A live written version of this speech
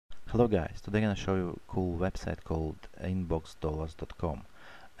Hello guys, today I'm gonna show you a cool website called InboxDollars.com,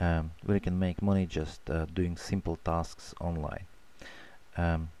 where you can make money just doing simple tasks online.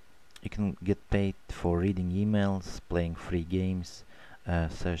 You can get paid for reading emails, playing free games,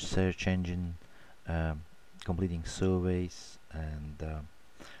 search engine, completing surveys, and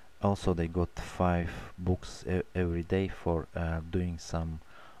also they got 5 books every day for doing some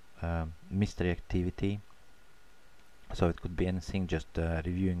mystery activity. So it could be anything, just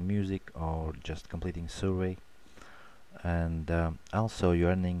reviewing music or just completing survey. And also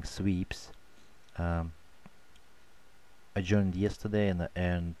you're earning sweeps. I joined yesterday and I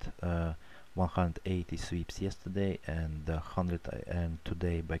earned 180 sweeps yesterday, and 100 I earned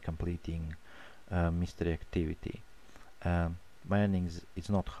today by completing mystery activity. My earnings is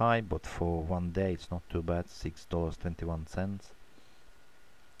not high, but for one day it's not too bad, $6.21.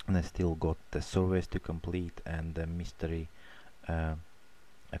 And I still got the surveys to complete and the mystery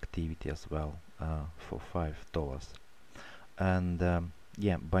activity as well for $5. And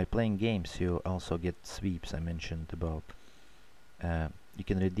yeah, by playing games you also get sweeps I mentioned about. You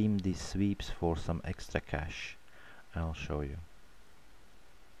can redeem these sweeps for some extra cash. I'll show you.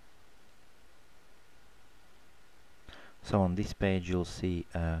 So on this page you'll see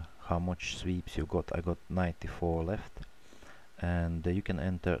how much sweeps you got. I got 94 left, and you can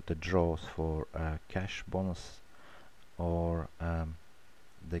enter the draws for cash bonus or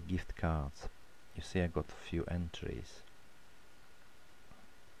the gift cards. You see I got a few entries.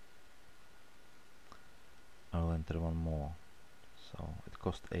 I'll enter one more. So it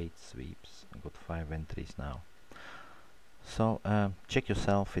cost 8 sweeps. I got 5 entries now. So check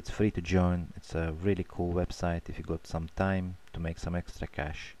yourself, it's free to join. It's a really cool website if you got some time to make some extra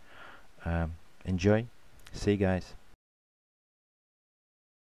cash. Enjoy. See you guys.